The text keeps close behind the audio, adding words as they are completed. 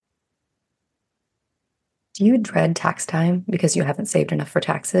Do you dread tax time because you haven't saved enough for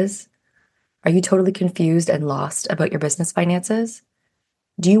taxes? Are you totally confused and lost about your business finances?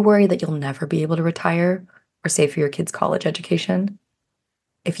 Do you worry that you'll never be able to retire or save for your kids' college education?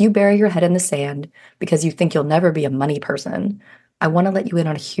 If you bury your head in the sand because you think you'll never be a money person, I want to let you in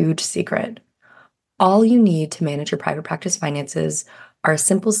on a huge secret. All you need to manage your private practice finances are a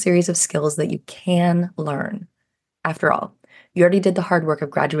simple series of skills that you can learn. After all, you already did the hard work of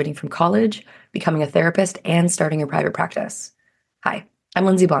graduating from college, becoming a therapist, and starting your private practice. Hi, I'm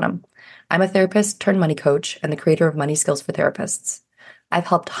Lindsay Bonham. I'm a therapist turned money coach and the creator of Money Skills for Therapists. I've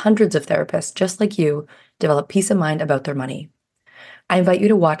helped hundreds of therapists just like you develop peace of mind about their money. I invite you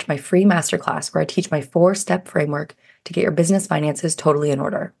to watch my free masterclass where I teach my 4-step framework to get your business finances totally in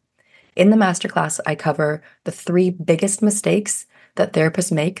order. In the masterclass, I cover the 3 biggest mistakes that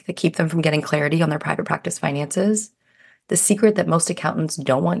therapists make that keep them from getting clarity on their private practice finances, the secret that most accountants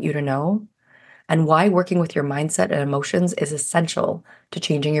don't want you to know, and why working with your mindset and emotions is essential to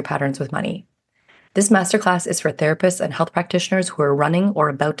changing your patterns with money. This masterclass is for therapists and health practitioners who are running or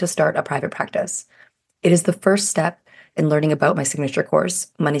about to start a private practice. It is the first step in learning about my signature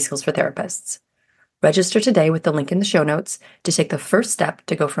course, Money Skills for Therapists. Register today with the link in the show notes to take the first step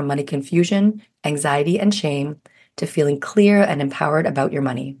to go from money confusion, anxiety, and shame to feeling clear and empowered about your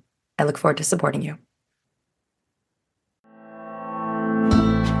money. I look forward to supporting you.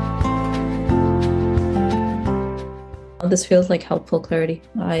 This feels like helpful clarity.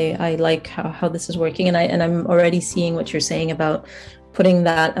 I like how this is working, and I'm already seeing what you're saying about putting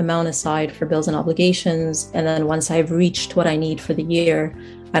that amount aside for bills and obligations, and then once I've reached what I need for the year,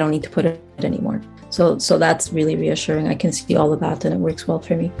 I don't need to put it anymore. So that's really reassuring. I can see all of that, and it works well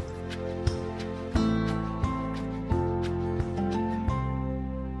for me.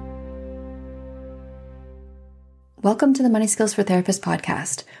 Welcome to the Money Skills for Therapists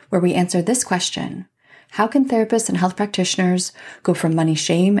podcast, where we answer this question: how can therapists and health practitioners go from money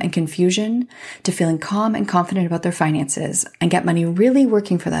shame and confusion to feeling calm and confident about their finances and get money really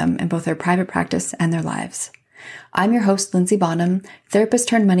working for them in both their private practice and their lives? I'm your host, Lindsay Bonham, therapist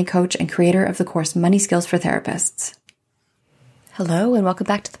turned money coach and creator of the course Money Skills for Therapists. Hello, and welcome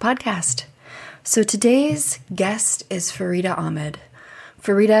back to the podcast. So today's guest is Farida Ahmed.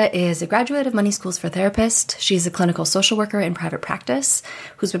 Farida is a graduate of Money Skills for Therapists. She's a clinical social worker in private practice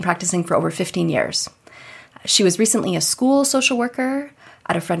who's been practicing for over 15 years. She was recently a school social worker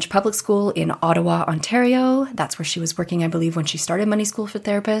at a French public school in Ottawa, Ontario. That's where she was working, I believe, when she started Money School for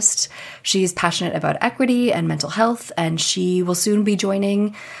Therapists. She's passionate about equity and mental health, and she will soon be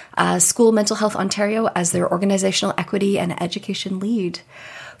joining School Mental Health Ontario as their organizational equity and education lead.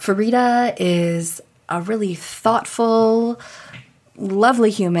 Farida is a really thoughtful, lovely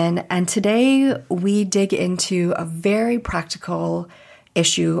human, and today we dig into a very practical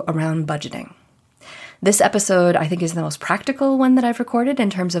issue around budgeting. This episode, I think, is the most practical one that I've recorded in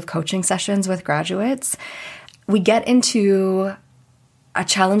terms of coaching sessions with graduates. We get into a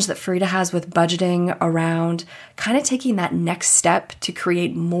challenge that Farida has with budgeting around kind of taking that next step to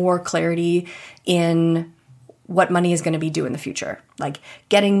create more clarity in what money is going to be due in the future. Like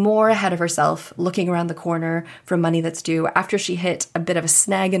getting more ahead of herself, looking around the corner for money that's due after she hit a bit of a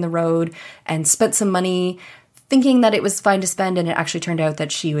snag in the road and spent some money thinking that it was fine to spend, and it actually turned out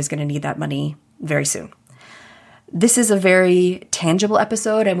that she was going to need that money very soon. This is a very tangible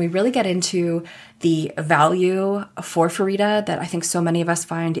episode, and we really get into the value for Farida that I think so many of us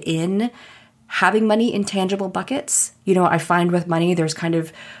find in having money in tangible buckets. You know, I find with money, there's kind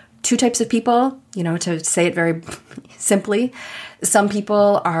of 2 types of people, to say it very simply. Some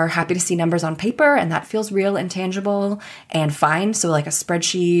people are happy to see numbers on paper, and that feels real and tangible and fine. So like a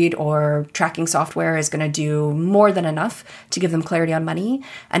spreadsheet or tracking software is going to do more than enough to give them clarity on money.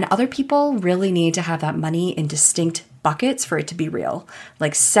 And other people really need to have that money in distinct buckets for it to be real,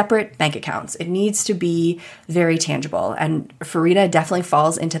 like separate bank accounts. It needs to be very tangible. And Farida definitely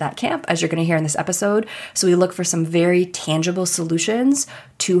falls into that camp, as you're going to hear in this episode. So we look for some very tangible solutions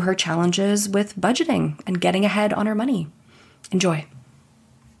to her challenges with budgeting and getting ahead on her money. Enjoy.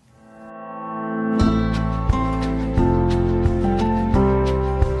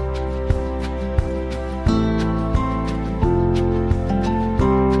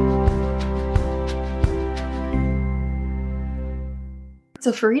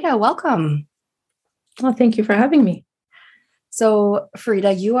 So Farida, welcome. Well, thank you for having me. So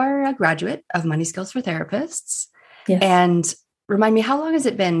Farida, you are a graduate of Money Skills for Therapists. Yes. And remind me, how long has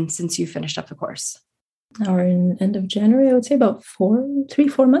it been since you finished up the course? Or in end of January, I would say about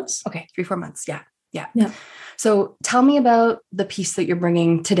 3-4 months. Okay, 3-4 months. Yeah. Yeah. So tell me about the piece that you're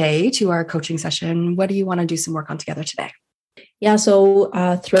bringing today to our coaching session. What do you want to do some work on together today? Yeah. So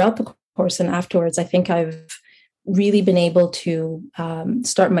throughout the course and afterwards, I think I've really been able to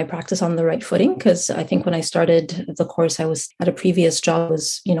start my practice on the right footing, because I think when I started the course, I was at a previous job,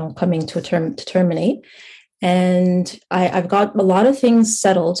 was, coming to a term to terminate. And I've got a lot of things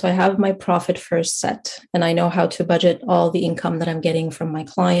settled. So I have my profit first set, and I know how to budget all the income that I'm getting from my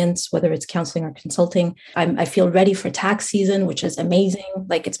clients, whether it's counseling or consulting. I feel ready for tax season, which is amazing.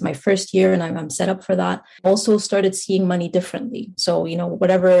 Like, it's my first year and I'm set up for that. Also started seeing money differently. So,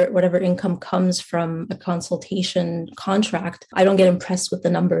 whatever income comes from a consultation contract, I don't get impressed with the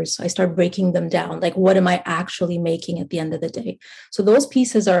numbers. I start breaking them down. Like, what am I actually making at the end of the day? So those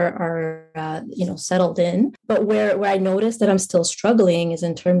pieces are settled in. But where I noticed that I'm still struggling is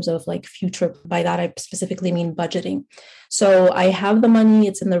in terms of like future. By that, I specifically mean budgeting. So I have the money,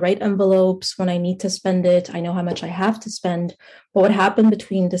 it's in the right envelopes. When I need to spend it, I know how much I have to spend. But what happened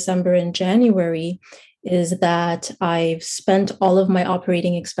between December and January is that I've spent all of my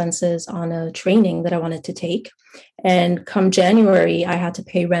operating expenses on a training that I wanted to take. And come January, I had to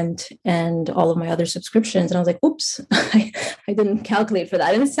pay rent and all of my other subscriptions. And I was like, oops, I didn't calculate for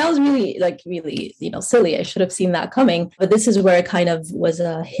that. And it sounds really silly. I should have seen that coming. But this is where it kind of was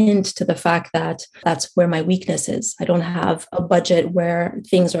a hint to the fact that that's where my weakness is. I don't have a budget where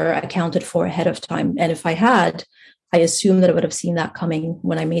things are accounted for ahead of time. And if I had, I assume that I would have seen that coming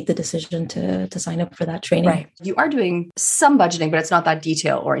when I made the decision to sign up for that training. Right. You are doing some budgeting, but it's not that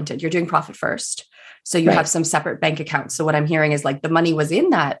detail oriented. You're doing profit first. So you have some separate bank accounts. So what I'm hearing is like the money was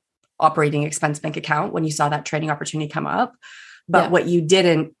in that operating expense bank account when you saw that training opportunity come up. But what you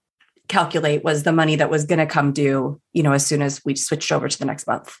didn't calculate was the money that was going to come due, as soon as we switched over to the next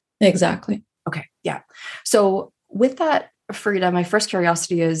month. Exactly. Okay. Yeah. So with that, Farida, my first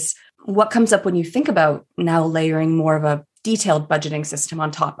curiosity is, what comes up when you think about now layering more of a detailed budgeting system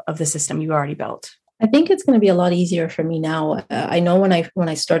on top of the system you already built? I think it's going to be a lot easier for me now. I know when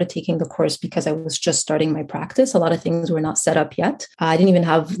I started taking the course, because I was just starting my practice, a lot of things were not set up yet. I didn't even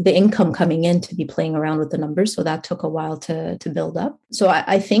have the income coming in to be playing around with the numbers. So that took a while to build up. So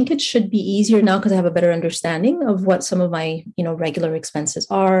I think it should be easier now because I have a better understanding of what some of my, regular expenses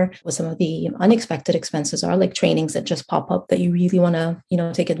are, what some of the unexpected expenses are, like trainings that just pop up that you really want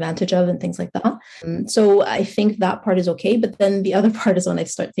to, take advantage of and things like that. So I think that part is okay. But then the other part is when I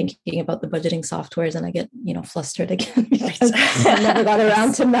start thinking about the budgeting software, and I get, flustered again because I never got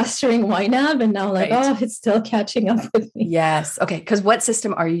around to mastering YNAB, and now it's still catching up with me. Yes. Okay. Because what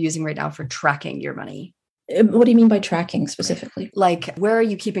system are you using right now for tracking your money? What do you mean by tracking specifically? Like, where are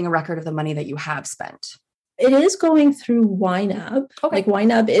you keeping a record of the money that you have spent? It is going through YNAB. Okay. Like,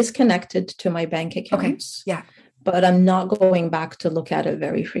 YNAB is connected to my bank accounts. Okay. Yeah. But I'm not going back to look at it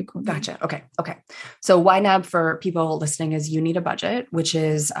very frequently. Gotcha. Okay. So YNAB, for people listening, is You Need a Budget, which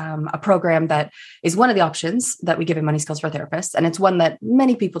is a program that is one of the options that we give in Money Skills for Therapists. And it's one that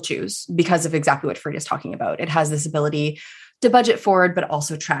many people choose because of exactly what Farida is talking about. It has this ability to budget forward, but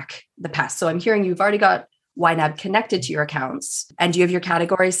also track the past. So I'm hearing you've already got YNAB connected to your accounts. And do you have your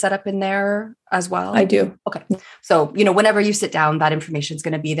categories set up in there as well? I do. Okay. So, whenever you sit down, that information is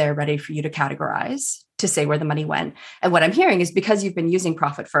going to be there ready for you to categorize, to say where the money went. And what I'm hearing is, because you've been using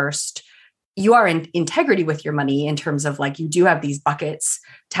Profit First, you are in integrity with your money in terms of like, you do have these buckets,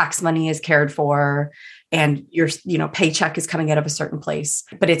 tax money is cared for, and your, paycheck is coming out of a certain place.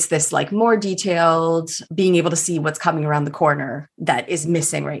 But it's this like more detailed, being able to see what's coming around the corner that is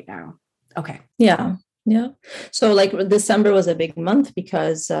missing right now. Okay. Yeah. Yeah. So like December was a big month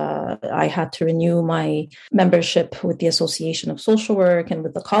because I had to renew my membership with the Association of Social Work and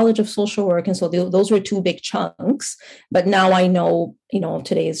with the College of Social Work. And so those were two big chunks. But now I know,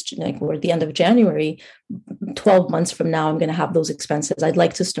 today is we're at the end of January, 12 months from now, I'm going to have those expenses. I'd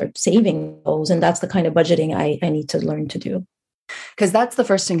like to start saving those. And that's the kind of budgeting I need to learn to do. Because that's the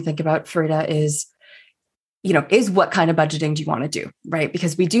first thing to think about, Farida, is what kind of budgeting do you want to do, right?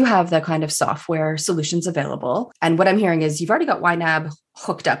 Because we do have the kind of software solutions available. And what I'm hearing is you've already got YNAB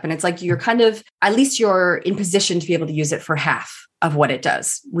hooked up, and it's like you're kind of, at least you're in position to be able to use it for half of what it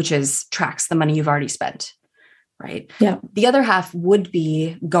does, which is tracks the money you've already spent, right? Yeah. The other half would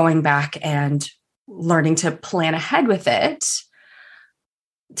be going back and learning to plan ahead with it.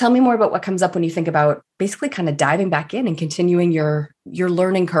 Tell me more about what comes up when you think about basically kind of diving back in and continuing your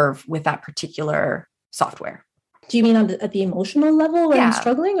learning curve with that particular software. Do you mean at the emotional level where I'm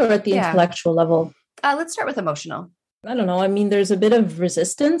struggling, or at the intellectual level? Let's start with emotional. I don't know. I mean, there's a bit of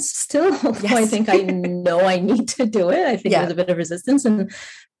resistance still. Yes. I think I know I need to do it. I think there's a bit of resistance. And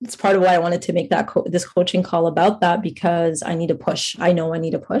it's part of why I wanted to make this coaching call about that, because I need a push. I know I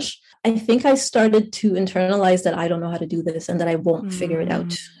need a push. I think I started to internalize that I don't know how to do this and that I won't figure it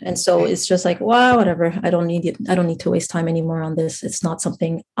out. And so it's just like, wow, whatever. I don't need it. I don't need to waste time anymore on this. It's not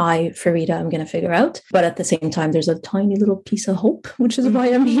something Farida, I'm going to figure out. But at the same time, there's a tiny little piece of hope, which is why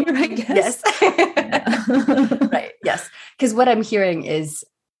I'm here, I guess. Yes. Right. Yes. Because what I'm hearing is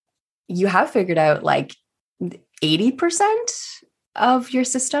you have figured out like 80% of your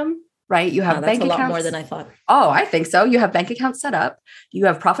system, right? You have bank accounts. That's a lot more than I thought. Oh, I think so. You have bank accounts set up. You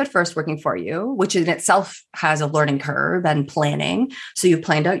have Profit First working for you, which in itself has a learning curve and planning. So you've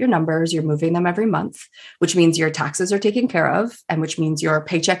planned out your numbers, you're moving them every month, which means your taxes are taken care of, and which means your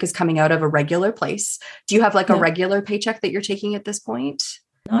paycheck is coming out of a regular place. Do you have like a regular paycheck that you're taking at this point?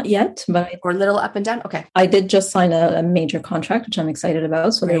 Not yet, but or a little up and down. Okay. I did just sign a major contract, which I'm excited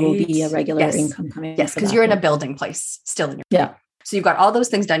about. So there will be a regular income coming. Yes, because you're in a building place still in your So you've got all those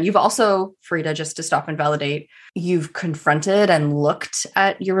things done. You've also, Farida, just to stop and validate, you've confronted and looked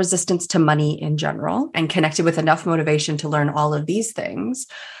at your resistance to money in general and connected with enough motivation to learn all of these things.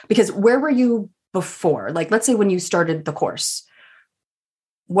 Because where were you before? Like, let's say when you started the course,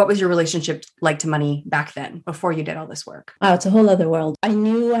 what was your relationship like to money back then before you did all this work? Wow, it's a whole other world. I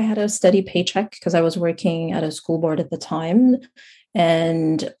knew I had a steady paycheck because I was working at a school board at the time.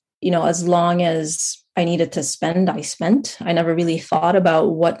 And, as long as I needed to spend, I spent. I never really thought about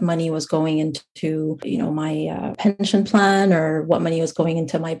what money was going into, my pension plan or what money was going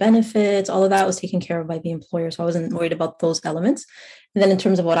into my benefits. All of that was taken care of by the employer. So I wasn't worried about those elements. And then in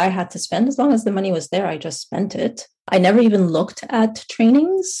terms of what I had to spend, as long as the money was there, I just spent it. I never even looked at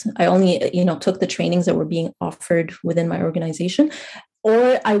trainings. I only, took the trainings that were being offered within my organization.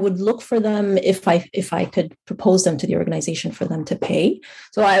 Or I would look for them if I could propose them to the organization for them to pay.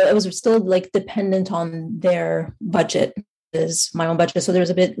 So I was still like dependent on their budget is my own budget. So there's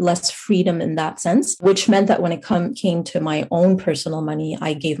a bit less freedom in that sense, which meant that when it came to my own personal money,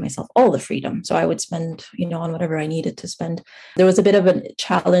 I gave myself all the freedom. So I would spend, on whatever I needed to spend. There was a bit of a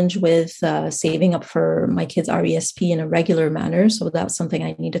challenge with saving up for my kids' RESP in a regular manner. So that's something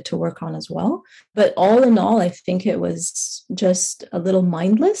I needed to work on as well. But all in all, I think it was just a little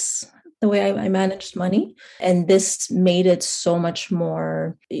mindless the way I managed money. And this made it so much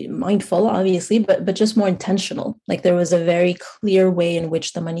more mindful, obviously, but just more intentional. Like there was a very clear way in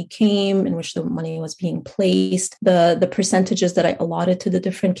which the money came, in which the money was being placed, the percentages that I allotted to the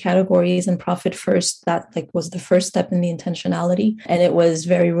different categories and Profit First, that like was the first step in the intentionality. And it was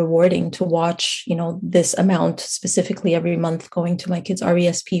very rewarding to watch, this amount specifically every month going to my kids'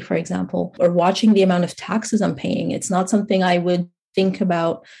 RESP, for example, or watching the amount of taxes I'm paying. It's not something I would think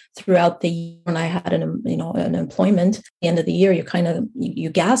about throughout the year. When I had an employment at the end of the year, you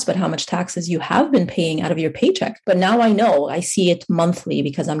gasp at how much taxes you have been paying out of your paycheck. But now I see it monthly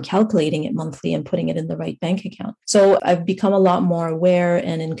because I'm calculating it monthly and putting it in the right bank account. So I've become a lot more aware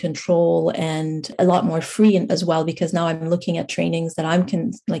and in control and a lot more free as well, because now I'm looking at trainings that I'm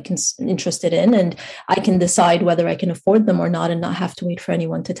interested in, and I can decide whether I can afford them or not, and not have to wait for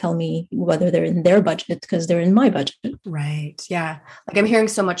anyone to tell me whether they're in their budget because they're in my budget. Right. Yeah. Like I'm hearing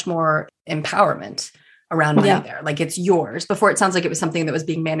so much more empowerment around money there. Like it's yours. Before it sounds like it was something that was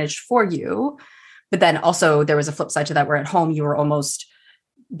being managed for you. But then also there was a flip side to that where at home you were almost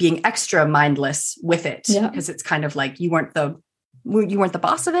being extra mindless with it because it's kind of like you weren't the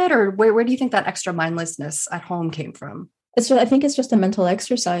boss of it. Or where do you think that extra mindlessness at home came from? I think it's just a mental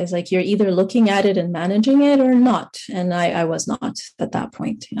exercise. Like you're either looking at it and managing it or not. And I was not at that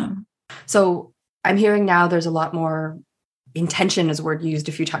point. So I'm hearing now there's a lot more intention is a word used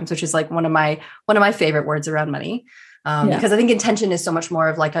a few times, which is like one of my favorite words around money. Because I think intention is so much more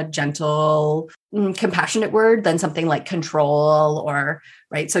of like a gentle, compassionate word than something like control or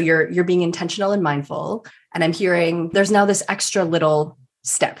right. So you're being intentional and mindful. And I'm hearing there's now this extra little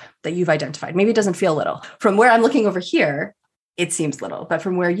step that you've identified. Maybe it doesn't feel little. From where I'm looking over here, it seems little, but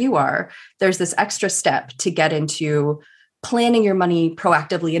from where you are, there's this extra step to get into planning your money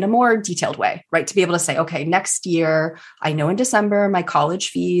proactively in a more detailed way, right? To be able to say, okay, next year, I know in December, my college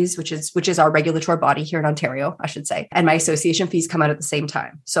fees, which is our regulatory body here in Ontario, I should say, and my association fees come out at the same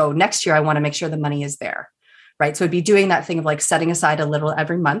time. So next year, I want to make sure the money is there, right? So it'd be doing that thing of like setting aside a little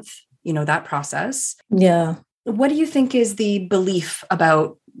every month, that process. Yeah. What do you think is the belief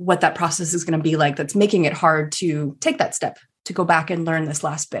about what that process is going to be like that's making it hard to take that step, to go back and learn this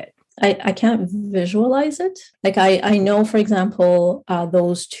last bit? I can't visualize it. Like I know, for example,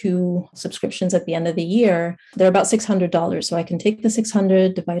 those 2 subscriptions at the end of the year, they're about $600. So I can take the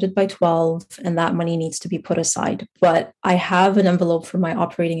 $600 divided by 12, and that money needs to be put aside. But I have an envelope for my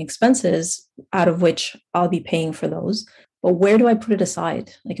operating expenses out of which I'll be paying for those. but where do I put it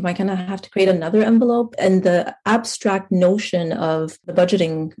aside? Like, am I going to have to create another envelope? And the abstract notion of the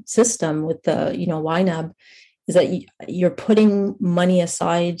budgeting system with the, YNAB is that you're putting money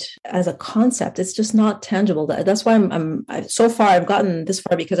aside as a concept. It's just not tangible. That's why so far I've gotten this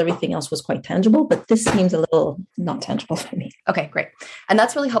far because everything else was quite tangible, but this seems a little not tangible for me. Okay, great. And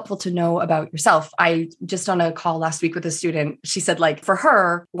that's really helpful to know about yourself. I just on a call last week with a student, she said like for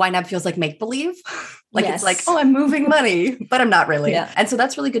her, YNAB feels like make-believe. Like It's like, oh, I'm moving money, but I'm not really. Yeah. And so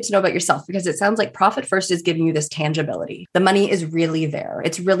that's really good to know about yourself because it sounds like Profit First is giving you this tangibility. The money is really there.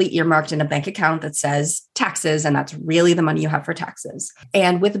 It's really earmarked in a bank account that says taxes, and that's really the money you have for taxes.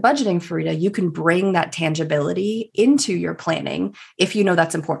 And with budgeting, Farida, you can bring that tangibility into your planning if you know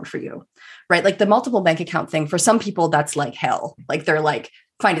that's important for you, right? Like the multiple bank account thing, for some people, that's like hell. Like they're like,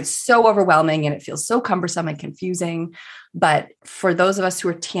 find it so overwhelming and it feels so cumbersome and confusing. But for those of us who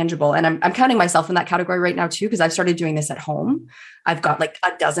are tangible, and I'm counting myself in that category right now too, because I've started doing this at home. I've got like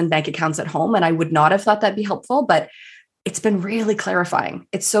a dozen bank accounts at home and I would not have thought that'd be helpful, but it's been really clarifying.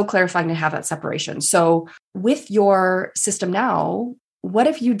 It's so clarifying to have that separation. So with your system now, what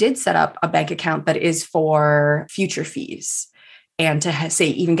if you did set up a bank account that is for future fees and to say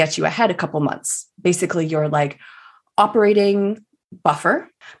even get you ahead a couple months? Basically, you're like operating buffer,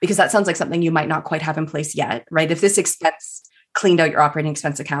 because that sounds like something you might not quite have in place yet, right? If this expense cleaned out your operating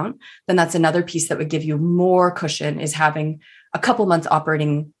expense account, then that's another piece that would give you more cushion, is having a couple months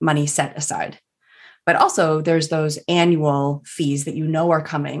operating money set aside. But also there's those annual fees that you know are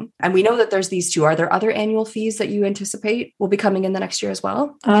coming. And we know that there's these two. Are there other annual fees that you anticipate will be coming in the next year as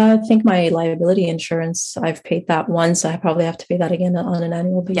well? I think my liability insurance, I've paid that once. I probably have to pay that again on an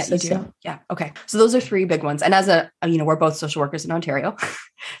annual basis. Yeah, you do. Yeah. Okay. So those are three big ones. And as we're both social workers in Ontario.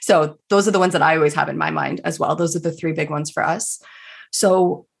 So those are the ones that I always have in my mind as well. Those are the three big ones for us.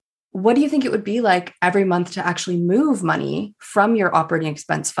 So what do you think it would be like every month to actually move money from your operating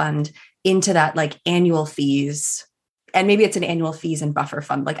expense fund into that like annual fees? And maybe it's an annual fees and buffer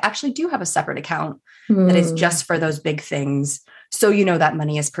fund, like actually do have a separate account that is just for those big things. So, that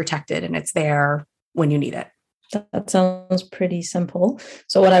money is protected and it's there when you need it. That sounds pretty simple.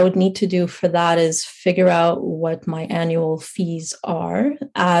 So what I would need to do for that is figure out what my annual fees are,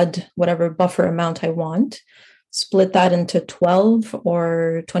 add whatever buffer amount I want, split that into 12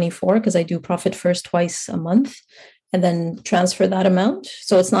 or 24, because I do Profit First twice a month, and then transfer that amount.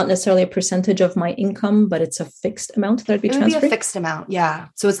 So it's not necessarily a percentage of my income, but it's a fixed amount that I'd be transferring. It would be a fixed amount. Yeah.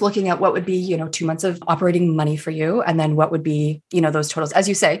 So it's looking at what would be, 2 months of operating money for you. And then what would be, those totals. As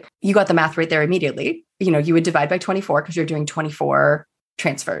you say, you got the math right there immediately. You would divide by 24 because you're doing 24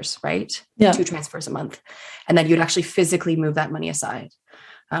 transfers, right? Yeah. 2 transfers a month. And then you'd actually physically move that money aside.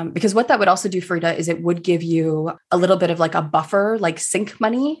 Because what that would also do, Farida, is it would give you a little bit of like a buffer, like sink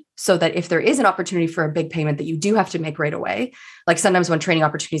money, so that if there is an opportunity for a big payment that you do have to make right away, like sometimes when training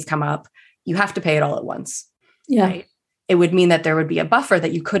opportunities come up, you have to pay it all at once. Yeah. Right? It would mean that there would be a buffer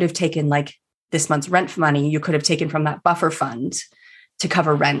that you could have taken, like this month's rent money, you could have taken from that buffer fund to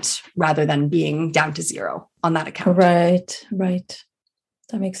cover rent rather than being down to zero on that account. Right.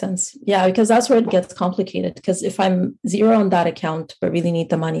 That makes sense. Yeah, because that's where it gets complicated. Because if I'm zero on that account, but really need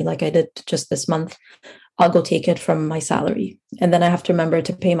the money like I did just this month, I'll go take it from my salary. And then I have to remember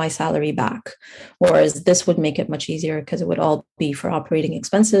to pay my salary back. Whereas this would make it much easier because it would all be for operating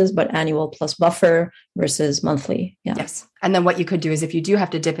expenses, but annual plus buffer versus monthly. Yeah. Yes. And then what you could do is if you do have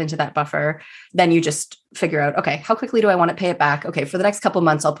to dip into that buffer, then you just figure out, okay, how quickly do I want to pay it back? Okay, for the next couple of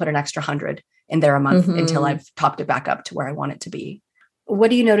months, I'll put an extra 100 in there a month until I've topped it back up to where I want it to be. What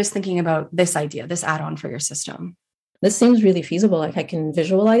do you notice thinking about this idea, this add-on for your system? This seems really feasible. Like I can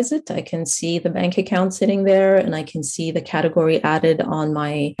visualize it. I can see the bank account sitting there and I can see the category added on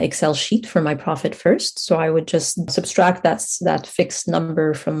my Excel sheet for my Profit First. So I would just subtract that fixed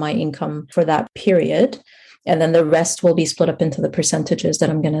number from my income for that period. And then the rest will be split up into the percentages that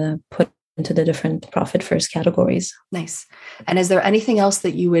I'm going to put into the different Profit First categories. Nice. And is there anything else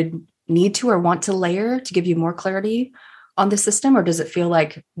that you would need to or want to layer to give you more clarity on the system, or does it feel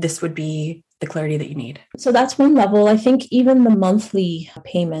like this would be the clarity that you need? So that's one level. I think even the monthly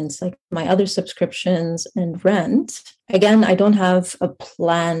payments, like my other subscriptions and rent, again, I don't have a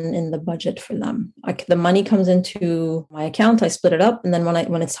plan in the budget for them. Like the money comes into my account, I split it up, and then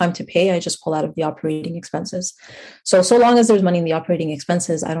when it's time to pay, I just pull out of the operating expenses. So long as there's money in the operating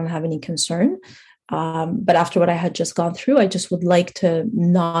expenses, I don't have any concern. But after what I had just gone through, I just would like to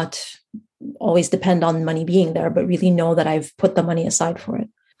not always depend on money being there, but really know that I've put the money aside for it.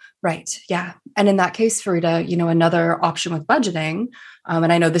 Right. Yeah. And in that case, Farida, another option with budgeting,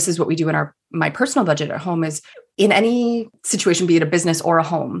 and I know this is what we do in my personal budget at home, is in any situation, be it a business or a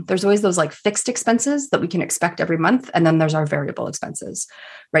home, there's always those like fixed expenses that we can expect every month. And then there's our variable expenses,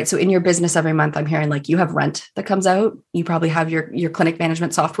 right? So in your business every month, I'm hearing like you have rent that comes out. You probably have your clinic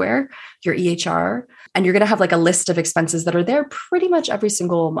management software, your EHR, and you're going to have like a list of expenses that are there pretty much every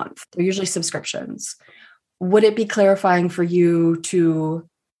single month. They're usually subscriptions. Would it be clarifying for you to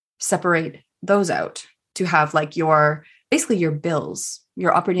separate those out, to have like basically your bills,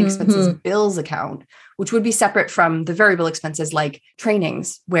 your operating expenses bills account, which would be separate from the variable expenses like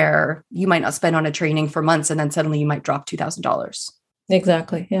trainings, where you might not spend on a training for months and then suddenly you might drop $2,000.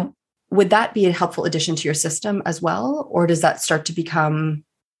 Exactly. Yeah. Would that be a helpful addition to your system as well? Or does that start to become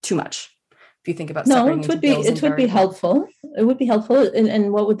too much? If you think about separating into bills and it would be helpful. It would be helpful.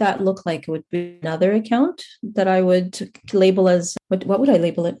 And what would that look like? It would be another account that I would label as, what would I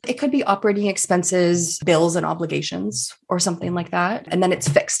label it? It could be operating expenses, bills and obligations, or something like that. And then it's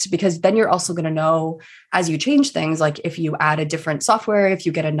fixed, because then you're also going to know as you change things, like if you add a different software, if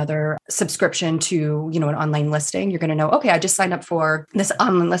you get another subscription to, an online listing, you're going to know, okay, I just signed up for this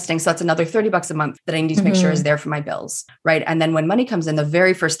online listing. So that's another $30 a month that I need to make sure is there for my bills, right? And then when money comes in, the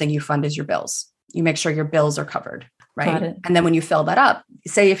very first thing you fund is your bills. You make sure your bills are covered, right? And then when you fill that up,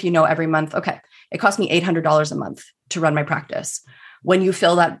 say if you know every month, okay, it costs me $800 a month to run my practice. When you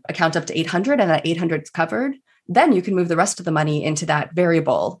fill that account up to 800 and that 800 is covered, then you can move the rest of the money into that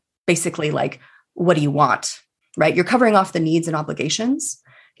variable, basically like, what do you want, right? You're covering off the needs and obligations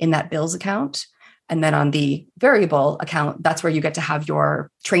in that bills account. And then on the variable account, that's where you get to have your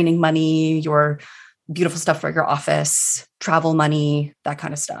training money, your beautiful stuff for your office, travel money, that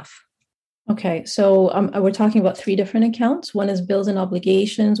kind of stuff. Okay, so we're talking about 3 different accounts. One is bills and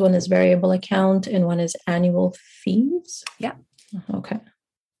obligations, one is variable account, and one is annual fees. Yeah. Okay.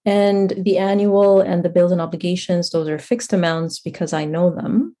 And the annual and the bills and obligations, those are fixed amounts because I know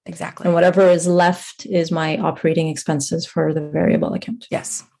them. Exactly. And whatever is left is my operating expenses for the variable account.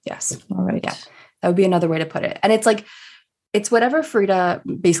 Yes. All right. Yeah. That would be another way to put it. And it's whatever Frida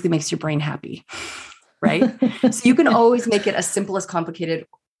basically makes your brain happy, right? So you can always make it as simple as complicated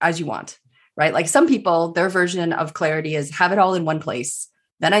as you want. Right? Like some people, their version of clarity is have it all in one place.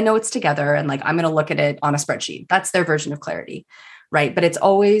 Then I know it's together and like, I'm going to look at it on a spreadsheet. That's their version of clarity. Right? But it's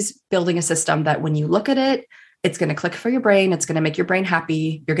always building a system that when you look at it, it's going to click for your brain. It's going to make your brain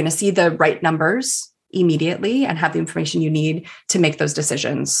happy. You're going to see the right numbers immediately and have the information you need to make those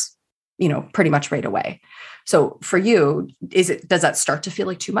decisions, pretty much right away. So for you, does that start to feel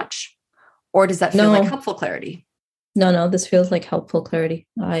like too much? Or does that feel like helpful clarity? No, this feels like helpful clarity.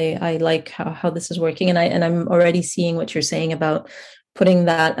 I like how this is working. And I'm already seeing what you're saying about putting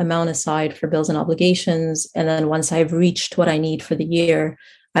that amount aside for bills and obligations. And then once I've reached what I need for the year,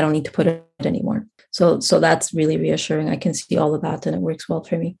 I don't need to put it anymore. So that's really reassuring. I can see all of that and it works well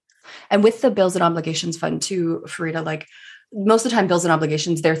for me. And with the bills and obligations fund too, Farida, like most of the time, bills and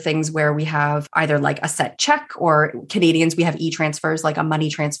obligations, they're things where we have either like a set check, or Canadians, we have e-transfers, like a money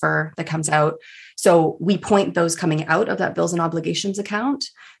transfer that comes out. So we point those coming out of that bills and obligations account.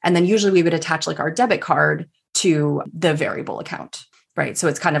 And then usually we would attach like our debit card to the variable account, right? So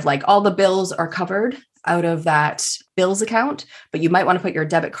it's kind of like all the bills are covered out of that bills account, but you might want to put your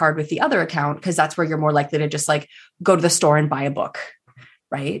debit card with the other account because that's where you're more likely to just like go to the store and buy a book,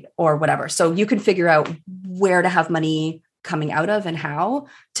 right? Or whatever. So you can figure out where to have money coming out of and how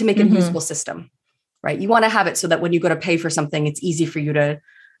to make it a usable system, right? You want to have it so that when you go to pay for something, it's easy for you to,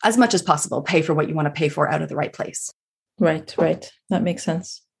 as much as possible, pay for what you want to pay for out of the right place. Right. That makes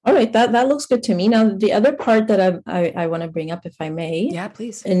sense. All right. That looks good to me. Now, the other part that I want to bring up, if I may. Yeah,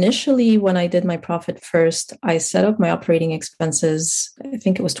 please. Initially, when I did my Profit First, I set up my operating expenses, I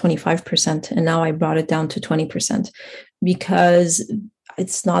think it was 25%. And now I brought it down to 20% because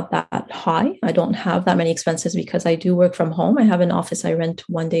it's not that high. I don't have that many expenses because I do work from home. I have an office I rent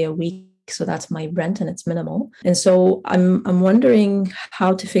 1 day a week. So that's my rent and it's minimal. And so I'm wondering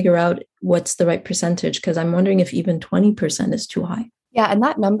how to figure out what's the right percentage, because I'm wondering if even 20% is too high. Yeah. And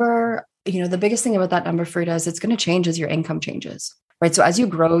that number, the biggest thing about that number, Frida, is it's going to change as your income changes, right? So as you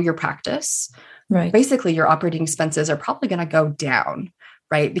grow your practice, right, basically your operating expenses are probably going to go down,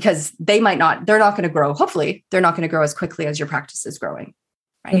 right? Because they're not going to grow. Hopefully they're not going to grow as quickly as your practice is growing.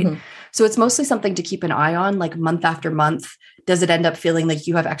 Right. So it's mostly something to keep an eye on, like month after month. Does it end up feeling like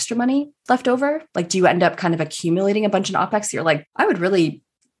you have extra money left over? Like, do you end up kind of accumulating a bunch of OpEx? You're like, I would really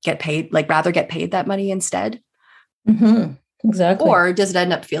rather get paid that money instead. Exactly. Or does it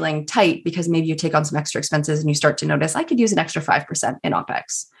end up feeling tight because maybe you take on some extra expenses and you start to notice I could use an extra 5% in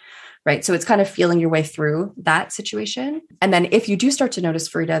OpEx. Right. So it's kind of feeling your way through that situation. And then if you do start to notice,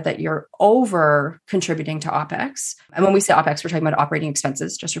 Farida, that you're over contributing to OpEx, and when we say OpEx, we're talking about operating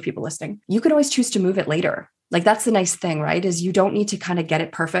expenses, just for people listening, you can always choose to move it later. Like that's the nice thing, right? Is you don't need to kind of get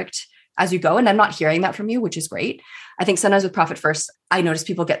it perfect as you go. And I'm not hearing that from you, which is great. I think sometimes with Profit First, I notice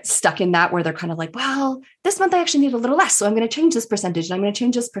people get stuck in that where they're kind of like, well, this month I actually need a little less. So I'm going to change this percentage and I'm going to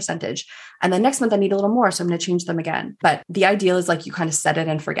change this percentage. And then next month I need a little more. So I'm going to change them again. But the ideal is like you kind of set it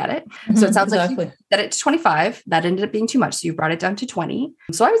and forget it. So it sounds like you set it to 25. That ended up being too much. So you brought it down to 20.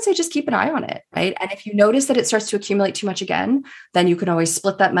 So I would say just keep an eye on it, right? And if you notice that it starts to accumulate too much again, then you can always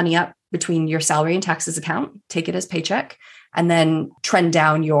split that money up between your salary and taxes account, take it as paycheck, and then trend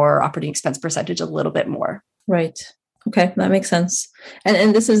down your operating expense percentage a little bit more. Right. Okay, that makes sense.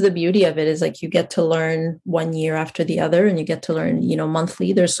 And this is the beauty of it, is like you get to learn one year after the other, and you get to learn,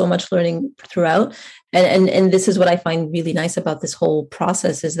 monthly. There's so much learning throughout. And this is what I find really nice about this whole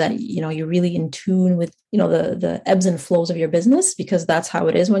process, is that, you're really in tune with, the ebbs and flows of your business, because that's how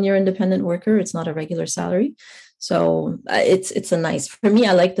it is when you're an independent worker. It's not a regular salary. So it's a nice, for me,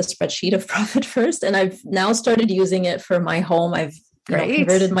 I like the spreadsheet of Profit First, and I've now started using it for my home. I've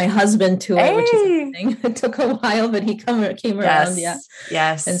converted my husband to it, which is amazing. It took a while, but he came around. Yeah.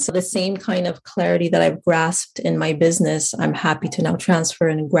 Yes. And so the same kind of clarity that I've grasped in my business, I'm happy to now transfer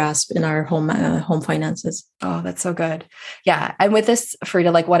and grasp in our home finances. Oh, that's so good. Yeah. And with this,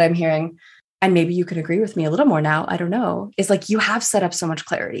 Farida, like what I'm hearing, and maybe you can agree with me a little more now, I don't know, is like you have set up so much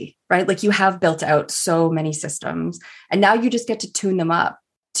clarity, right? Like you have built out so many systems, and now you just get to tune them up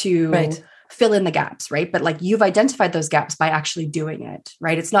to fill in the gaps, right? But like you've identified those gaps by actually doing it,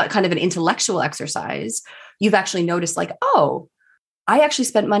 right? It's not kind of an intellectual exercise. You've actually noticed like, oh, I actually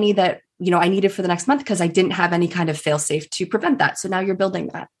spent money that, I needed for the next month because I didn't have any kind of fail safe to prevent that. So now you're building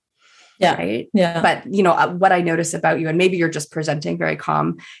that. Yeah. Right. Yeah. But, what I notice about you, and maybe you're just presenting very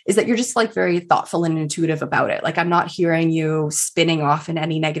calm, is that you're just like very thoughtful and intuitive about it. Like I'm not hearing you spinning off in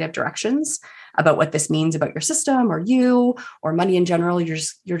any negative directions about what this means about your system or you or money in general. You're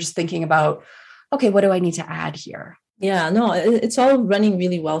just thinking about, okay, what do I need to add here? Yeah, no, it's all running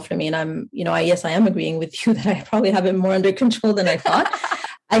really well for me. And I'm, I am agreeing with you that I probably have it more under control than I thought.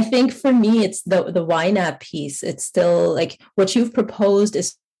 I think for me, it's the YNAB piece. It's still like what you've proposed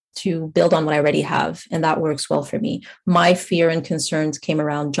is to build on what I already have. And that works well for me. My fear and concerns came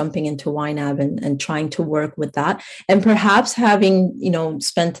around jumping into YNAB and trying to work with that. And perhaps having,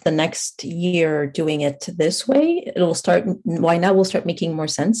 spent the next year doing it this way, YNAB will start making more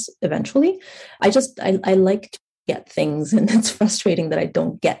sense eventually. I like to get things, and it's frustrating that I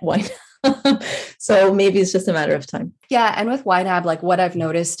don't get YNAB. So maybe it's just a matter of time. Yeah. And with YNAB, like what I've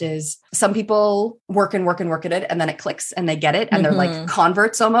noticed is some people work at it and then it clicks and they get it and they're like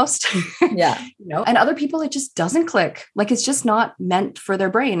converts almost. Yeah. And other people, it just doesn't click. Like it's just not meant for their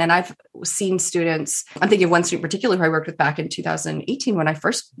brain. And I've seen students, I'm thinking of one student in particular who I worked with back in 2018 when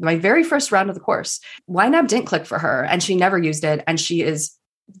my very first round of the course, YNAB didn't click for her and she never used it. And she is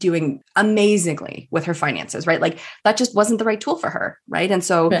doing amazingly with her finances, right? Like that just wasn't the right tool for her. Right. And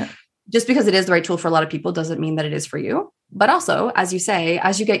so just because it is the right tool for a lot of people doesn't mean that it is for you. But also, as you say,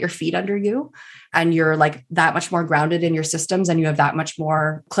 as you get your feet under you and you're like that much more grounded in your systems and you have that much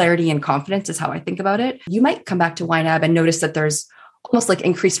more clarity and confidence is how I think about it. You might come back to YNAB and notice that there's almost like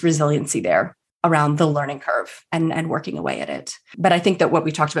increased resiliency there around the learning curve and working away at it. But I think that what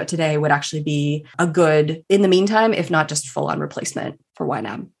we talked about today would actually be a good, in the meantime, if not just full on replacement for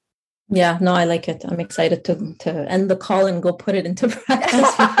YNAB. Yeah, no, I like it. I'm excited to end the call and go put it into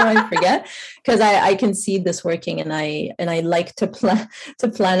practice before I forget, because I can see this working, and I like to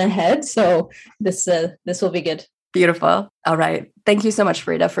plan ahead. So this will be good. Beautiful. All right. Thank you so much,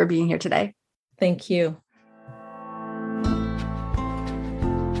 Farida, for being here today. Thank you.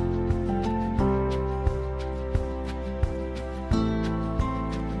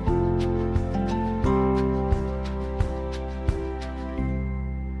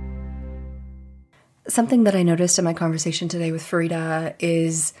 Something that I noticed in my conversation today with Farida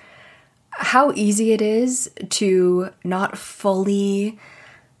is how easy it is to not fully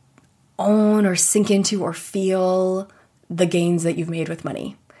own or sink into or feel the gains that you've made with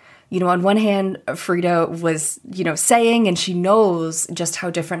money. On one hand, Farida was, saying, and she knows just how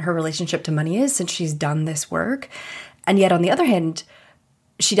different her relationship to money is since she's done this work. And yet on the other hand,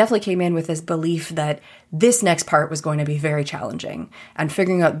 she definitely came in with this belief that this next part was going to be very challenging and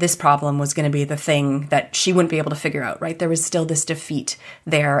figuring out this problem was going to be the thing that she wouldn't be able to figure out, right? There was still this defeat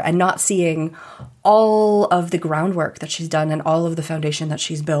there and not seeing all of the groundwork that she's done and all of the foundation that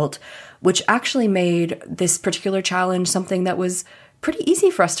she's built, which actually made this particular challenge something that was pretty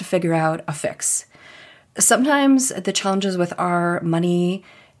easy for us to figure out a fix. Sometimes the challenges with our money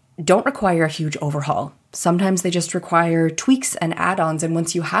don't require a huge overhaul. Sometimes they just require tweaks and add-ons. And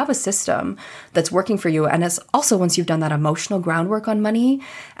once you have a system that's working for you, and it's also once you've done that emotional groundwork on money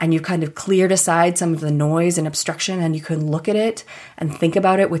and you've kind of cleared aside some of the noise and obstruction and you can look at it and think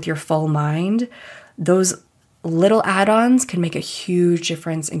about it with your full mind, those little add-ons can make a huge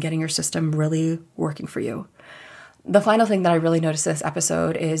difference in getting your system really working for you. The final thing that I really noticed this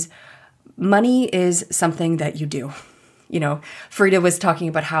episode is money is something that you do. Frida was talking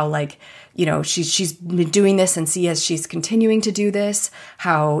about how she's been doing this and see as she's continuing to do this,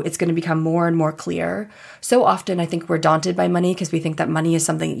 how it's going to become more and more clear. So often I think we're daunted by money because we think that money is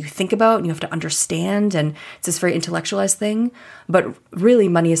something that you think about and you have to understand and it's this very intellectualized thing. But really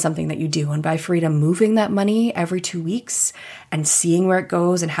money is something that you do. And by Frida moving that money every 2 weeks and seeing where it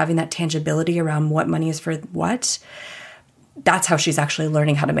goes and having that tangibility around what money is for what, that's how she's actually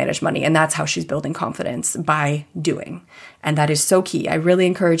learning how to manage money. And that's how she's building confidence, by doing. And that is so key. I really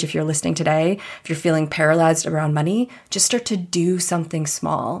encourage, if you're listening today, if you're feeling paralyzed around money, just start to do something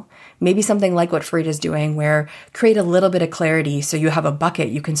small. Maybe something like what Frida's doing, where create a little bit of clarity so you have a bucket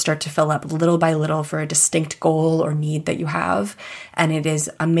you can start to fill up little by little for a distinct goal or need that you have. And it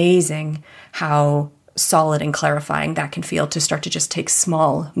is amazing how solid and clarifying that can feel to start to just take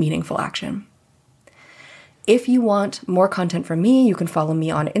small, meaningful action. If you want more content from me, you can follow me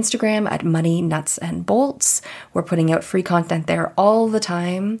on Instagram at Money Nuts and Bolts. We're putting out free content there all the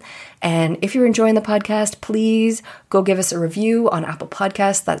time. And if you're enjoying the podcast, please go give us a review on Apple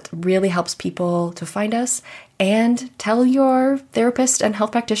Podcasts. That really helps people to find us. And tell your therapist and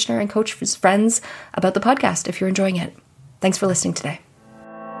health practitioner and coach friends about the podcast if you're enjoying it. Thanks for listening today.